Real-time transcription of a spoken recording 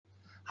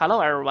Hello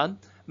everyone,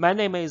 my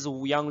name is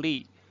Wuyang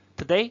Li.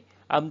 Today,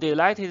 I'm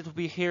delighted to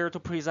be here to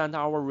present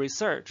our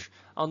research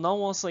on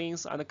novel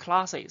scenes and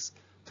classes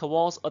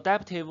towards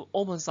adaptive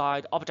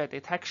open-side object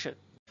detection.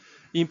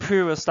 In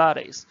previous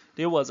studies,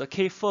 there was a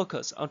key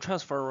focus on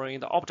transferring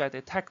the object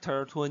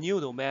detector to a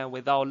new domain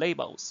without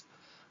labels.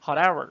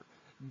 However,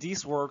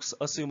 these works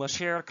assume a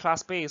shared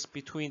class base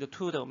between the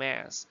two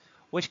domains,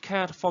 which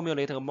can't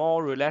formulate a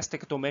more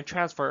realistic domain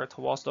transfer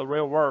towards the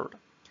real world.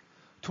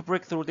 To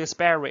break through this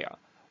barrier,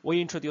 we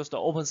introduce the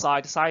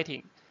open-side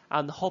sighting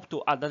and hope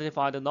to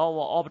identify the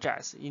novel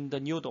objects in the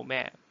new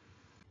domain.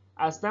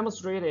 As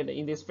demonstrated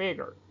in this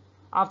figure,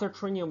 after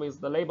training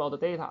with the labeled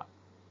data,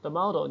 the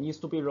model needs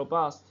to be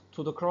robust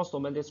to the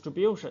cross-domain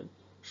distribution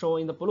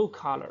shown in the blue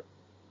color,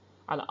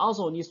 and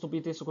also needs to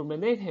be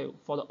discriminative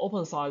for the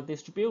open-side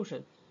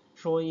distribution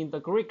shown in the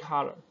gray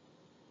color.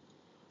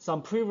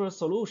 Some previous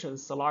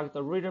solutions select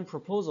the region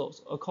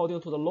proposals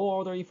according to the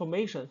low-order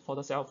information for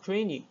the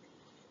self-training,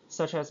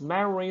 such as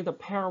measuring the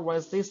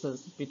pairwise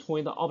distance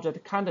between the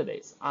object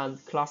candidates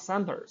and class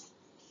centers.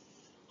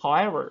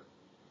 However,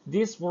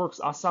 these works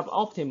are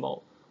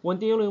suboptimal when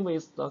dealing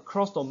with the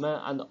cross-domain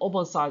and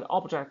open-side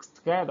objects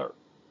together,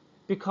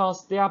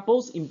 because they are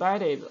both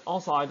embedded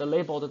outside the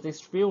labeled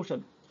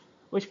distribution,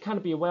 which can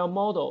be well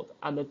modeled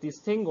and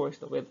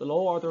distinguished with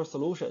low-order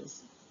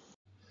solutions.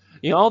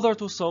 In order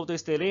to solve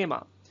this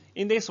dilemma,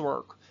 in this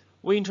work,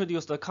 we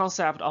introduce the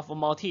concept of a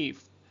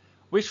motif,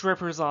 which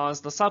represents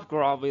the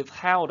subgraph with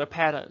high-order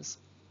patterns.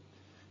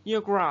 In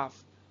a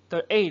graph,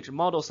 the edge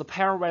models the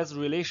pairwise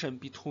relation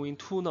between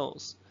two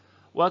nodes,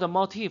 while the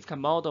motif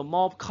can model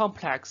more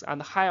complex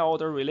and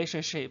high-order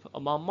relationship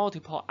among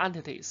multiple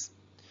entities.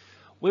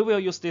 We will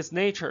use this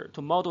nature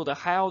to model the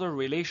high-order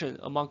relation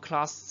among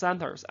class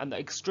centers and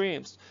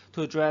extremes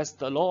to address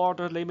the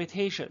low-order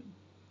limitation.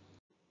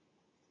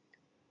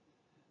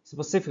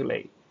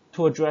 Specifically,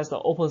 to address the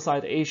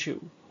open-side issue,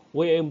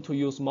 we aim to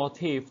use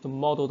motif to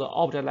model the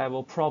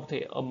object-level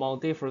property among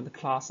different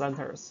class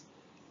centers.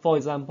 For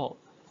example,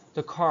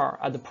 the car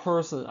and the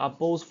person are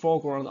both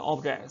foreground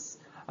objects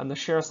and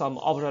share some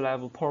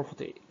object-level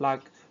property like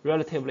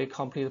relatively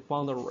complete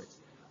boundary,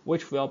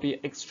 which will be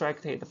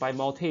extracted by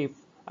motif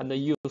and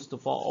used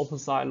for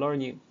open-side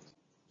learning.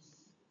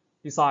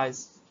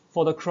 Besides,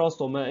 for the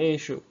cross-domain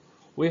issue,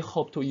 we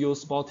hope to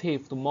use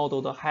motif to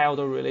model the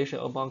high-order relation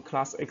among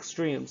class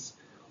extremes,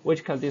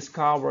 which can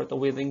discover the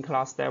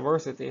within-class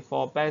diversity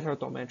for better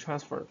domain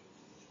transfer.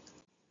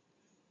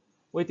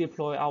 We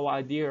deploy our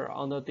idea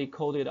on the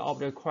decoded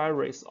object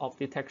queries of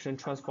detection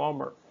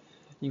transformer,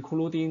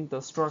 including the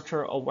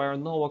structure-aware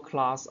novel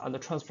class and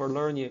transfer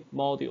learning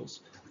modules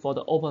for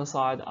the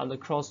open-side and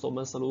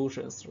cross-domain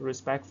solutions,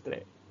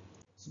 respectively.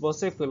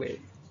 Specifically,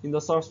 in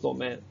the source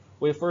domain,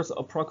 we first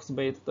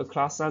approximate the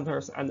class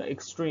centers and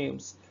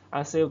extremes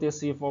and save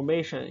this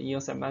information in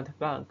a semantic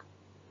bank.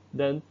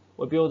 Then,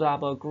 we build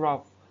up a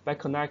graph by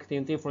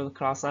connecting different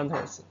class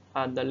centers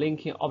and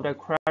linking object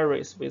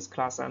queries with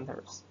class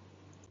centers.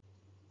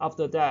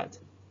 After that,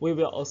 we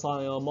will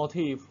assign a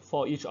motif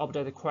for each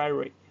object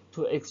query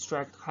to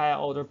extract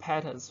high-order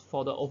patterns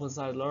for the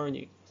open-side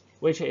learning,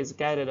 which is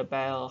guided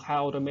by a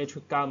high-order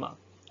matrix gamma.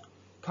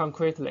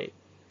 Concretely,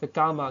 the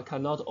gamma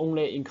can not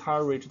only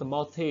encourage the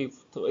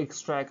motif to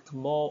extract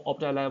more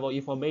object-level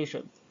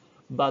information,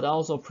 but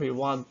also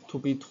prevent to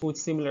be too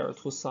similar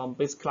to some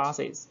base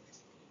classes.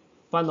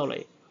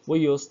 Finally, we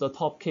use the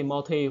top key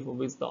motif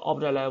with the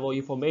object-level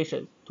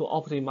information to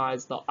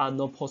optimize the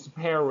unknown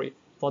post-pairing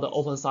for the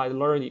open-side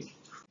learning.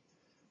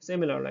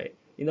 Similarly,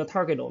 in the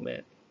target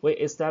domain, we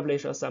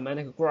establish a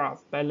semantic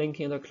graph by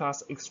linking the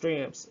class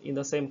extremes in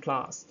the same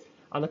class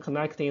and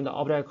connecting the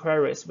object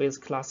queries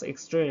with class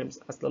extremes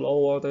as the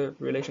low-order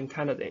relation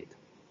candidate.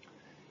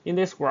 In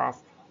this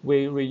graph,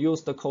 we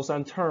reuse the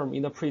cosine term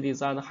in the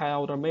pre-designed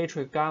high-order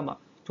matrix gamma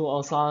to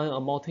assign a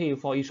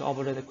motif for each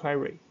object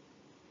query.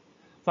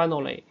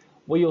 Finally,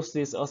 we use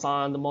these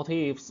assigned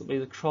motifs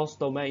with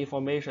cross-domain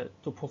information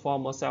to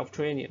perform a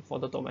self-training for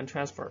the domain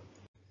transfer.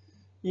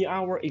 In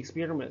our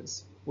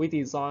experiments, we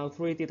designed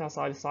 3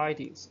 dataset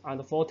sightings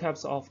and 4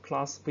 types of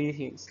class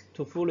splittings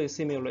to fully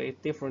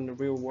simulate different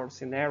real-world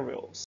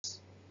scenarios.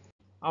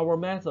 Our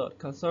method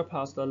can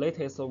surpass the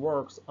latest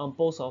works on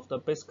both of the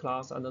base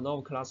class and the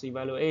novel class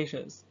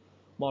evaluations.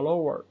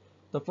 Moreover,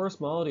 the first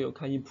module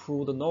can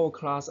improve the novel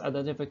class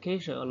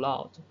identification a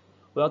lot,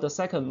 while the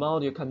second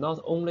module can not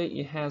only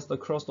enhance the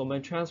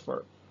cross-domain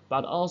transfer,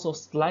 but also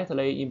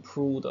slightly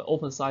improve the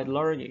open-side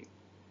learning.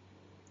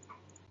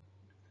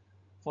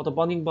 For the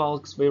bounding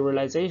box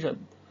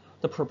visualization,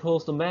 the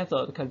proposed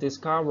method can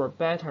discover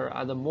better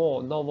and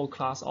more novel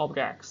class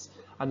objects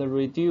and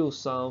reduce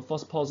some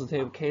false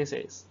positive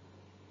cases.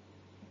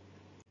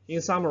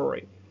 In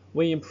summary,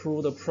 we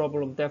improve the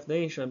problem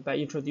definition by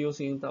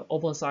introducing the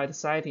open-side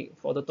sighting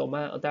for the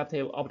domain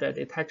adaptive object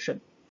detection,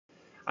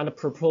 and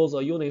propose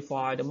a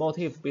unified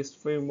motif-based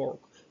framework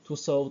to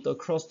solve the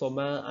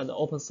cross-domain and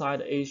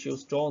open-side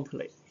issues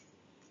jointly.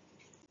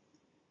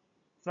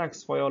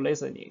 Thanks for your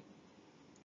listening.